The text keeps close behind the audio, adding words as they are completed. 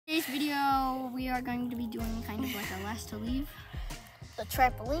today's video, we are going to be doing kind of like a last to leave. The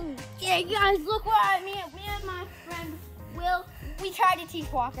trampoline. Yeah, guys, look what me and my friend Will, we tried to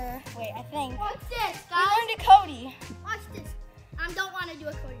teach Walker. Wait, I think. Watch this, We guys. learned to Cody. Watch this. I don't want to do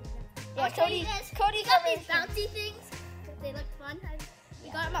a Cody. Yeah, Cody. Cody got got these bouncy things. They look fun. We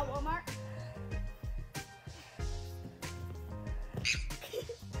got them at Walmart.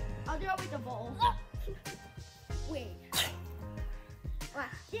 I'll do it with the bowl. Wait. Watch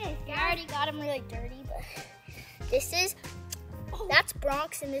this, I already got them really dirty, but this is, that's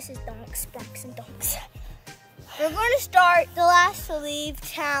Bronx and this is Donks. Bronx and Donks. We're going to start the last to leave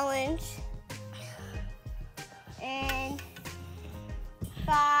challenge. And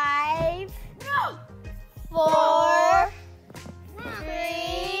 5, 4,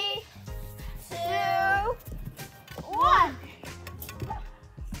 3, 2, 1.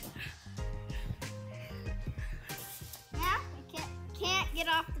 Yeah, we can't get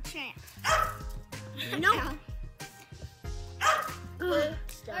off the tramp. No.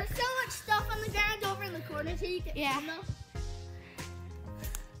 There's so much stuff on the ground over in the corner so you can Yeah. know.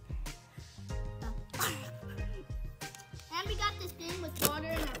 And we got this thing with water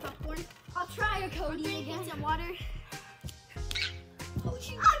and our popcorn. I'll try a Cody Cody again. get some water. Oh,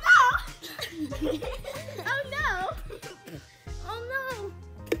 shoot. Oh no! Oh no! Oh no!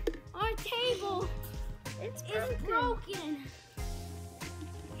 Our table It's is broken.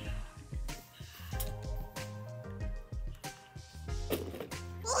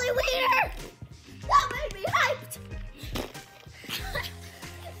 Holy Wiener! That made me hyped!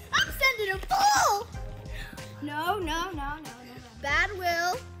 I'm sending him full! No. Bad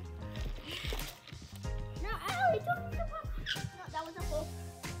Will. No, Allie, don't use the pop. No, that was a full.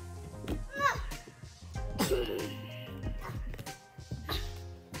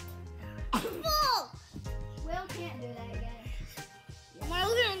 Full! Will can't do that again. My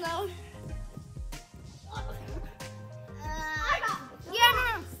living though. Walker, I got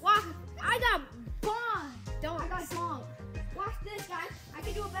bomb. I got bomb. Watch this, guys. I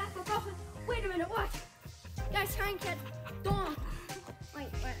can do a backflip off it. Wait a minute, watch. Guys, try and catch Dawn. Wait.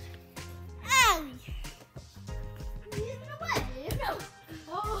 Allie! He's in the way. No.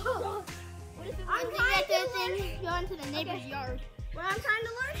 Oh. What if I'm I'm trying let to that learn. thing go into the neighbor's Okay. yard? What I'm trying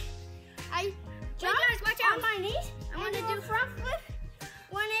to learn, I Jump jump guys, watch on out. my knees. I'm and gonna do front flip,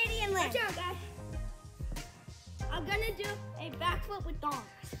 180 and land. Watch out, guys. I'm gonna do a backflip with Dawn.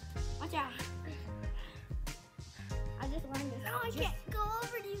 Watch out. I just learned this. No, I can't go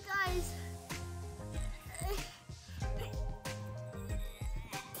over to you guys.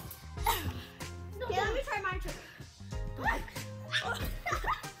 Okay, let me try my trick.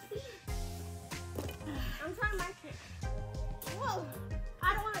 I'm trying my trick. Whoa.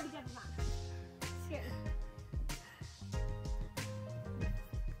 I don't want to be jumping on. Scared.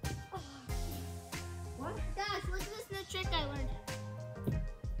 What? Guys, look at this new trick I learned.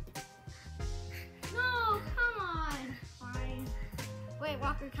 No, come on. Fine. Wait,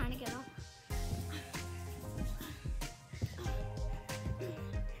 Walker, kind of get up.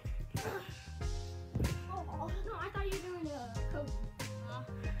 Oh, no, I thought you were doing the Cody.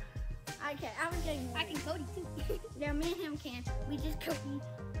 Okay, I was getting. I can Cody too. Yeah, me and him can. We just Cody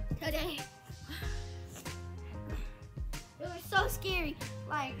today. It was so scary.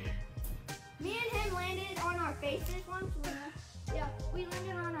 Like, me and him landed on our faces once. Yeah, we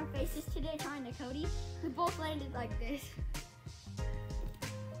landed on our faces today trying to Cody. We both landed like this.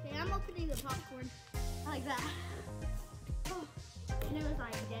 Okay, I'm opening the popcorn. Like that. Oh, and it was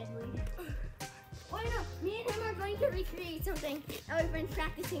like deadly. Oh no, me and him are going to recreate something that we've been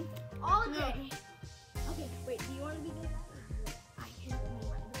practicing all day. Okay, wait, do you want to be good at that? I can.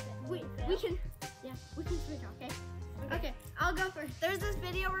 We can, yeah, we can switch, okay? Okay, I'll go first. There's this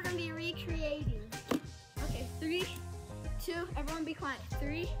video we're going to be recreating. Okay, 3, 2, everyone be quiet.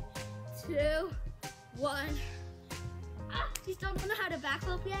 3, 2, 1. Ah, you still don't know how to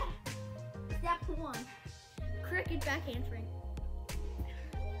backflip yet? Step 1, crooked back handspring.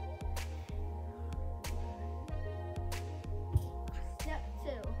 Step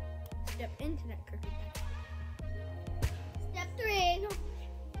 2, step into that crooked back. Step 3.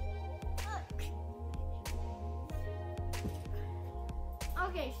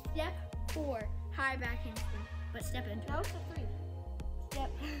 Okay, step 4, high back handspring, but step into That it. was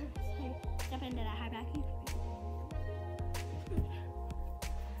step 3. Step into that high back handspring.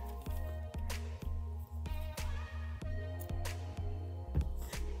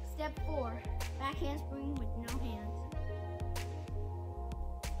 Step 4, back handspring with no hands.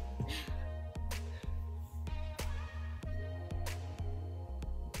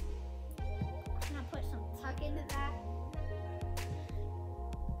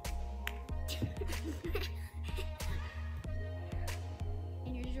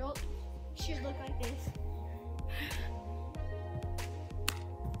 should look like this.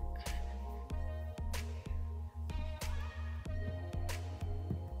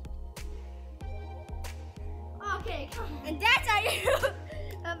 Okay, come on. And that's how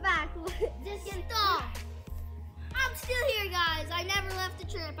you back. Just get Stop. I'm still here, guys. I never left the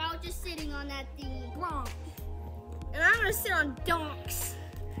trip. I was just sitting on that thing. wrong. And I'm gonna sit on donks.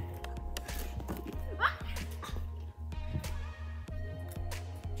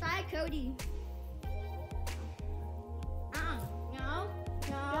 Try Cody. No. No.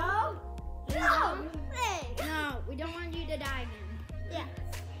 No. Hey. No, we don't want you to die then. Yeah.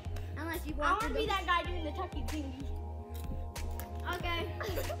 Unless you I walk want to be that guy doing the tucky thingy. Okay.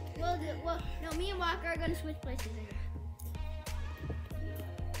 No, me and Walker are gonna switch places.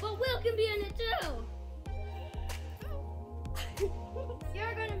 But Will can be in it too.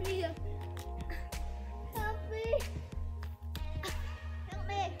 You're gonna be the. Help me. Help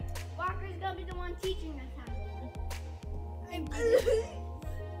me. Walker's gonna be the one teaching us how to.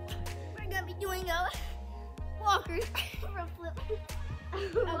 We're gonna be doing a Walker's front flip. A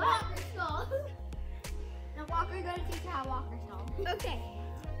Walker stall. Now Walker's gonna teach you how Walker stall. Okay.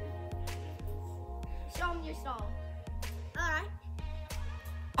 Show him your stall. All right.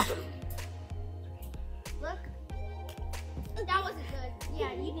 Look. That wasn't good.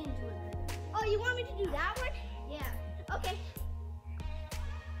 Yeah, you didn't do it good. Oh, you want me to do that one? Yeah. Okay.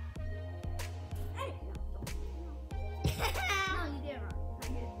 Hey. No, you did wrong.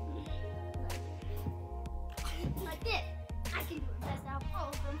 Like this. I can do it best out of all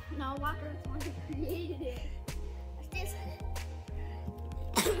of them. No, Walker's the one who created it. Like this.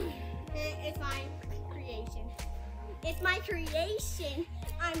 It's my creation. It's my creation.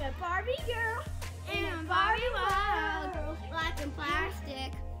 I'm a Barbie girl in a Barbie world. Like in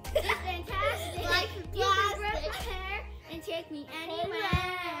plastic. It's fantastic. Like You can grab plastic. my hair and take me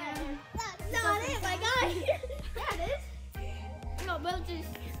anywhere. That's not it, my guy. Yeah, it is. No, we'll just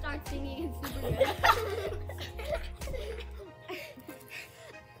start singing and super good.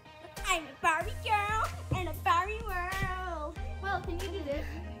 I'm a Barbie girl in a Barbie world. Well, can you do this?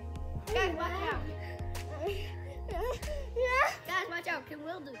 Guys, watch out. Yeah. Guys, watch out. Can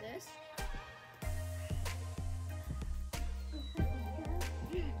Will do this?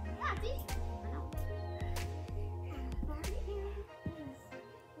 Yeah, see? I know.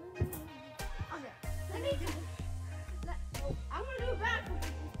 Okay. Let me do I'm gonna do a backflip with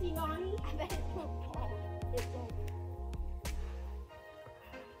this thing on me. I bet it won't fall. It won't.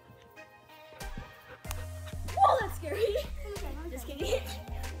 Whoa, that's scary. Just kidding.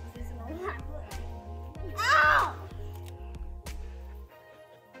 This is an old backflip. Ow!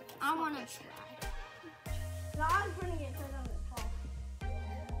 I want to try. No, I'm putting it so it doesn't fall.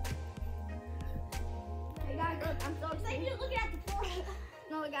 Hey guys, look, I'm so It's like experienced. you're looking at the floor.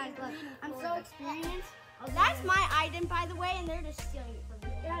 No, guys, look, I'm so experienced. Oh, that's my item, by the way, and they're just stealing it from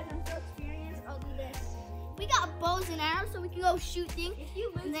me. Guys, I'm so experienced. I'll do this. We got bows and arrows, so we can go shooting If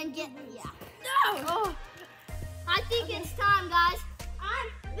you lose, and then get. you lose. Yeah. No! Oh, I think Okay. it's time, guys.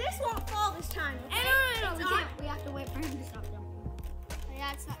 This won't fall this time. Okay? No, It's we on. can't. We have to wait for him to stop jumping.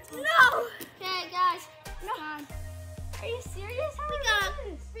 Yeah, it's not time. No! Okay, guys. No. Time. Are you serious? How We are got we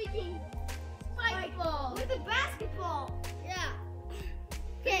doing this? freaking spike ball. With a basketball. Yeah.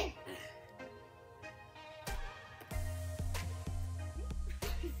 Okay.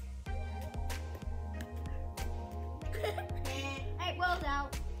 Hey, Will's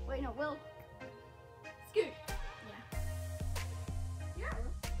out. Wait, no, Will. Scoot. Yeah.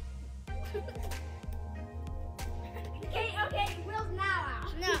 Okay, Will's now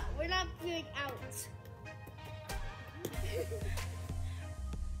out. No, we're not doing out.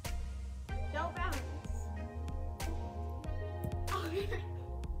 Don't bounce. Oh, it's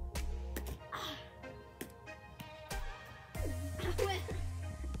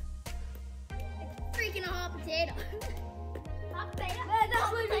freaking a hot potato. Hot potato.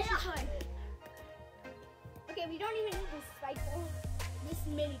 That's what we Hot should potato. try. Okay, we don't even need this spike ball. This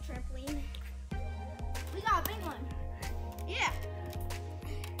mini trampoline. We got a big one. Yeah.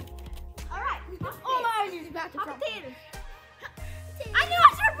 All right. Oh my, I just back to Hot front. potatoes. I knew I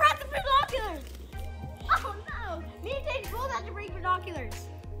should have brought the binoculars. Oh no. Me and Tate both had to bring binoculars.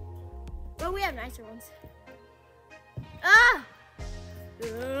 Well, we have nicer ones. Ah.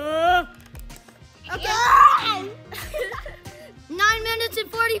 Okay. 9 minutes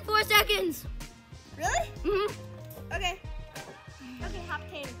and 44 seconds. Really? Mm-hmm. Okay. Okay, hot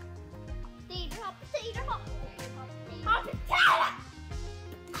potato. Hot potato, hot potato, hot potato.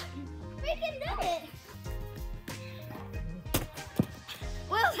 We can do it.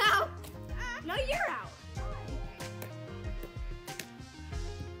 Will's out. No, you're out.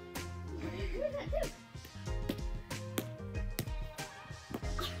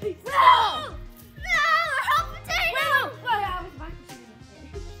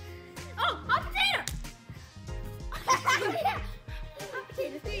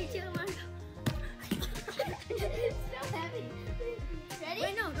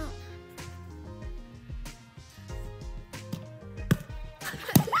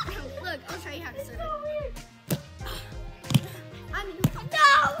 look. I'll show you how to serve it. weird. I mean, No!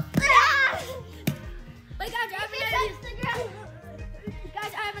 wait, guys, I have an idea.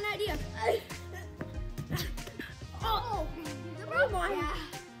 Guys, I have an idea. Oh, Oh my. yeah.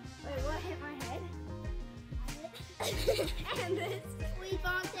 Wait, what hit my head? And this. We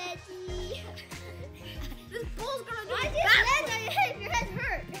found Teddy. This bull's gonna do I just backflip. land on your head if your head's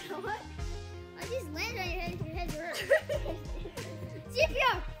hurt. What? I just land on your head if your head's hurt.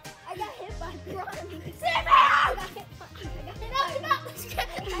 CPR! I got hit by Bronx. CPR! I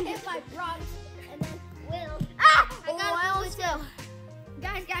got hit by Bronx and then Will. Ah! I Oh, got I it. also.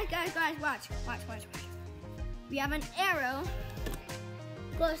 Guys, watch. We have an arrow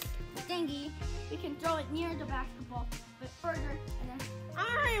plus thingy. We can throw it near the basketball, but further, and then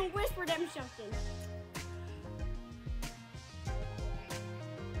I'm gonna whisper them something.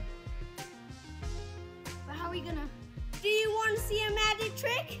 but how are we gonna? Do you want to see a magic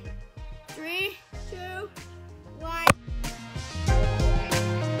trick? 3, 2. 1.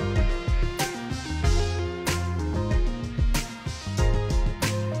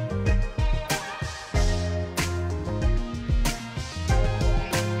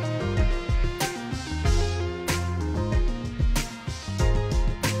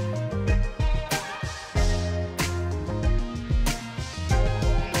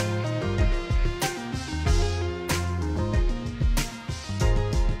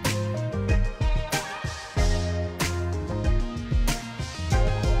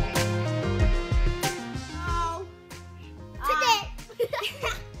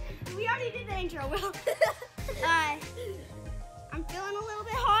 We already did the intro. Well, I'm feeling a little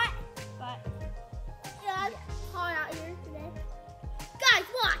bit hot, but yeah, it's hot out here today. Guys,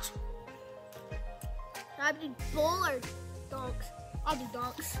 watch. Should I do bull or donks? I'll do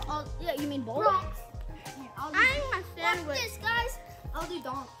donks. Yeah, you mean bull? Bronx. Yeah, I'll do. I need my Watch sandwich. this, guys. I'll do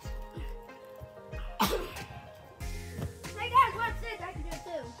donks. Hey guys, watch this. I can do it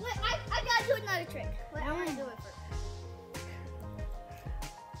too. Wait, I gotta do another trick. Wait, I want to do it first.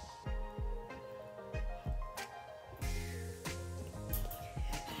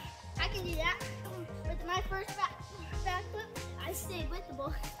 I can do that. With my first backflip, I stayed with the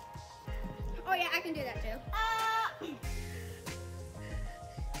ball. Oh yeah, I can do that too.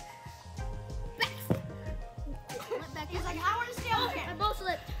 Back. He's like, I want to stay over here. I both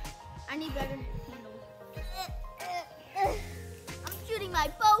slipped. I need better handles. I'm shooting my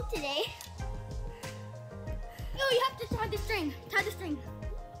bow today. No, you have to tie the string. Tie the string.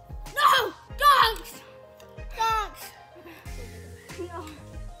 No! Dogs! Donks. No.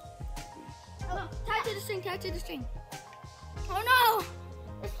 Oh, tie to the string, tie to the string. Oh no!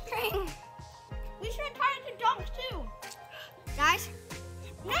 The string. We should tie it to donks too. Guys,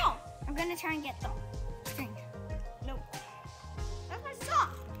 No. I'm gonna try and get the string. No. That's my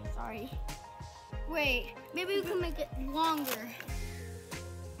sock. Sorry. Wait, maybe we can make it longer.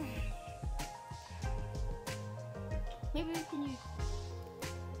 Maybe we can use.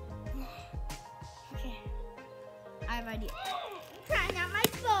 Okay. I have an idea. Trying out my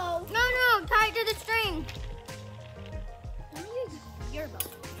bow. No, tie it to the string. Let me use your bow.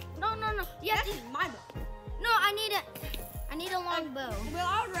 No. Yes, That's my bow. no, I need a long bow. Well,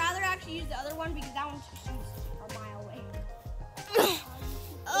 I would rather actually use the other one because that one shoots a mile away.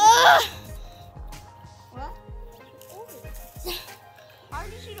 What? How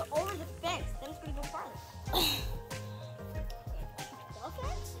did you shoot it over the fence? Then it's gonna go farther. The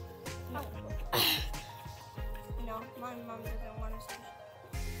fence? No, my mom doesn't want us to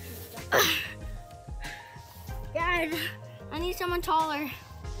shoot the fence. Guys, I need someone taller.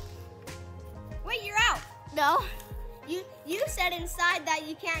 Wait, you're out. No? You said inside that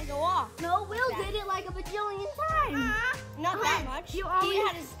you can't go off. No, Will That. did it like a bajillion times. Not Come that on, much. you He always-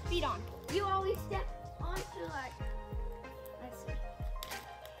 had his feet on. You always step onto like, let's see.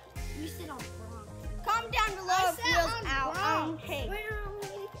 You sit on Bronx. Comment down below I if sat Will's on out. Bronx. Tage. Where are we?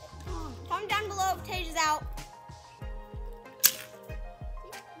 Comment down below if Tage is out.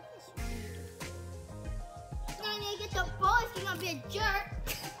 Now you get the ball if you're gonna be a jerk.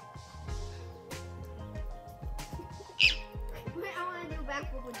 Wait, I wanna do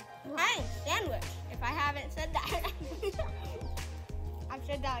backflip with Hey, sandwich. If I haven't said that. I've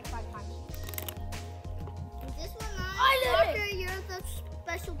said that like 5 times. this one. I did it. Parker, you're the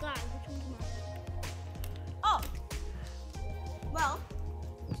special guy. Which one's mine? Oh. Well.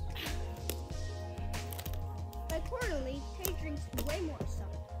 Accordingly, Tay drinks way more stuff.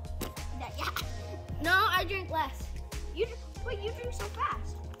 Yeah. No, I drink less. Wait, you drink so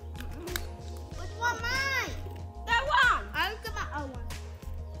fast. Which one mine? That one. I look at my own one.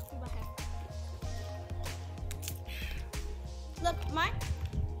 Look, mine.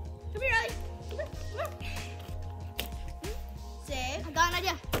 Come here.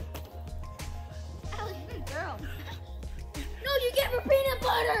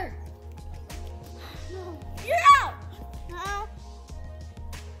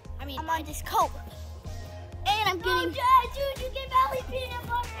 I'm on this coat. And I'm getting... Dude, you gave Ellie peanut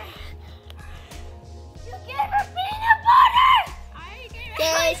butter. You gave her peanut butter. I gave her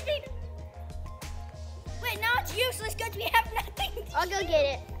Guys. peanut butter. Wait, now it's useless because we have nothing. I'll go get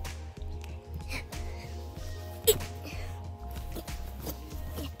it.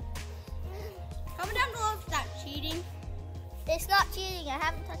 Comment down below if that's cheating. It's not cheating. I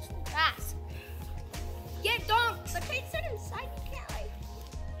haven't touched the grass. Get donked. But they said inside you can't like.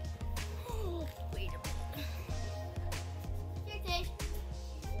 Oh, wait a minute. Here, Tish.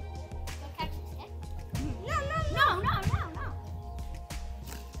 Go catch the stick. No.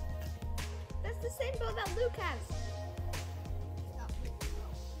 That's the same bow that Luke has.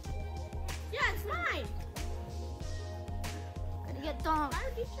 Yeah, it's mine. Gotta get donked. Why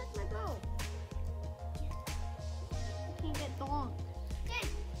would you check my bow? I can't get donked. Tish.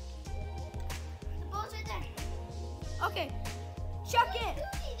 The ball's right there. Okay, chuck it.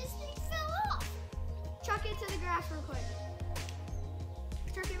 Lucy, this thing fell off. Chuck it to the grass real quick.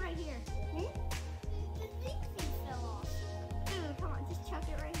 Chuck it right here. The thing fell off. Dude, come on, just chuck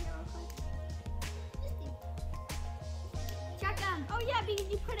it right here real quick. This thing. Chuck them. Oh yeah, because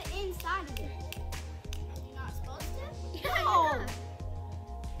you put it inside of it. You're not supposed to? Yeah, no.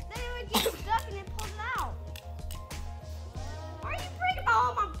 Then it would get stuck and it pulled it out. Why are you breaking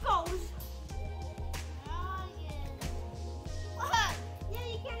all my bows? What? Yeah,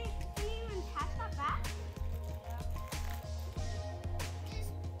 can you even attach that back? This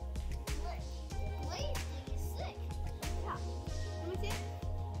blade thing is sick. Yeah. Let me see it.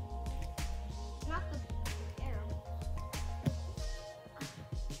 Not the arrow.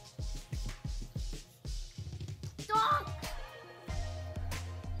 Donk!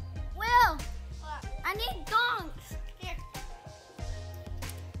 Will! What? I need donks! Here.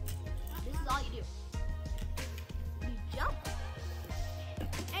 This is all you do. You jump.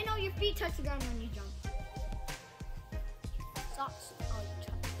 I know your feet touch the ground when you jump. Socks. Oh, you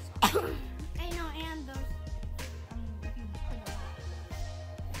chucked the socks. I know, and those. If you put them on.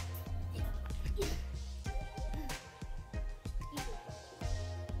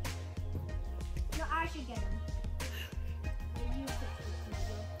 No, I should get them. Or you could take them,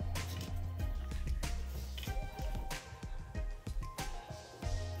 Will.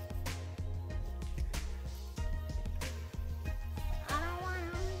 I don't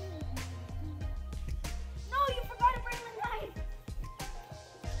want them. No, you forgot to bring the knife.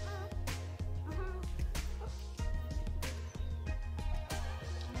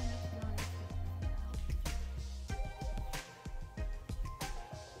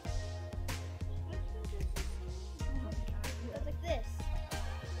 Goes like this.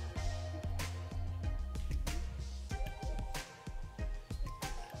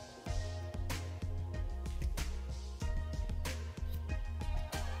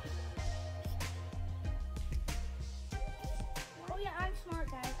 Oh yeah, I'm smart,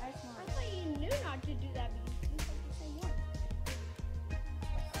 guys. I'm smart. I thought you knew not to do that because you said the same one.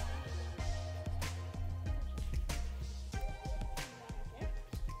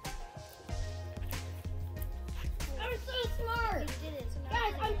 I'm so smart. You did it. So now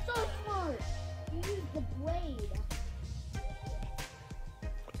Guys, it's I'm so smart. You used the blade.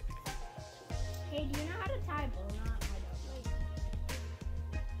 Hey, do you know how to tie a bow knot?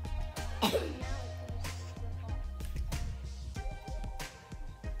 I don't. now it's gonna slip off.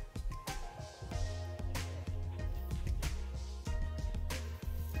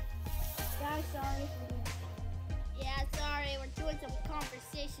 Guys, sorry for doing Yeah, sorry. We're doing some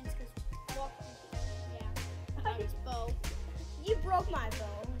conversations because walking. Yeah. On his bow. You broke my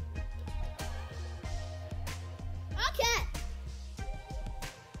bow. Okay.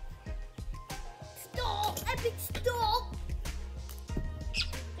 Stop! Epic stop!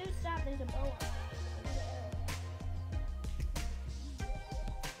 Dude, stop. There's a bow on.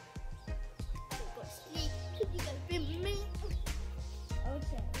 Don't go to sleep. You gotta be me.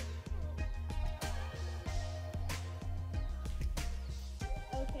 Okay.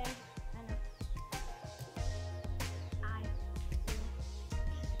 Okay. I know. I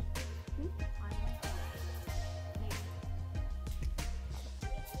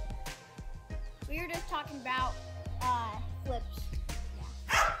We were just talking about flips.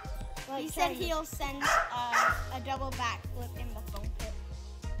 Like He said trying to- he'll send a double back flip in the foam pit.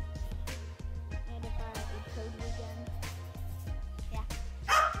 And if I would code you again. Yeah.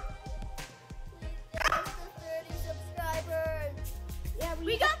 Please, 30 subscribers. Yeah,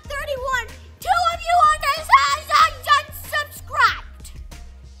 We got 31. 2 of you on this has unsubscribed.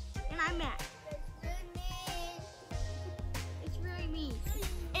 And I'm mad. It's really mean.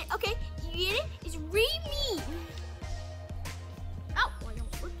 Okay, you get it? It's really mean. Oh, I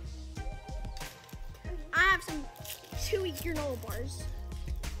don't look. to eat granola bars.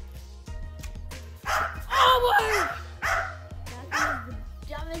 Oh my! That is the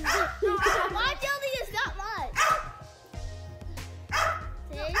dumbest thing. Why do you use that much?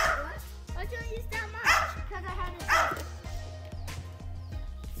 See? Why do you use that much? Because I had it.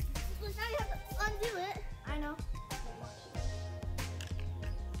 Well, now you have to undo it. I know.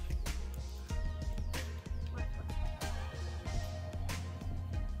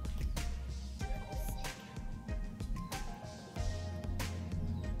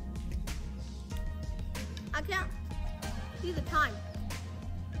 I can't see the time.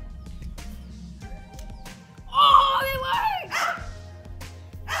 Oh, it worked!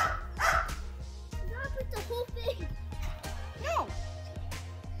 You gotta put the whole thing. No.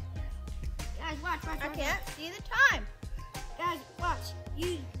 Guys, watch. I can't see the time. Guys, watch.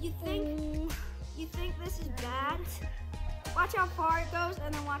 You think this is bad? Watch how far it goes,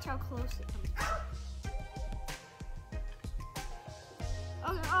 and then watch how close it comes.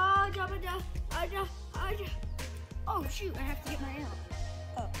 Okay. Oh, jump it down. Oh shoot! I have to get my arrow.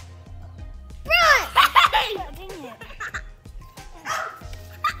 Run! Dang it!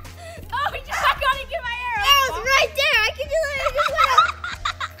 Oh, I gotta get my arrow. Arrow's right there. I can do it.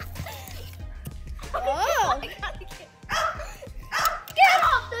 Oh. Get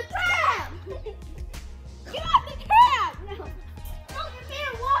off the trap! Get off the trap! No. No, you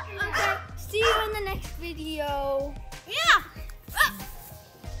can't walk in there. Okay. See you in the next video. Yeah.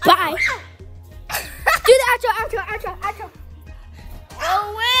 Bye. Do the outro. Oh,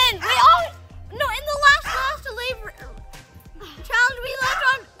 win. No, in the last labor challenge we left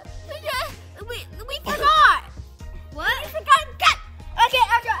on. We forgot. What? We forgot. Cut. Okay,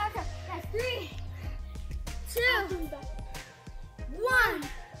 outro. That's 3, 2.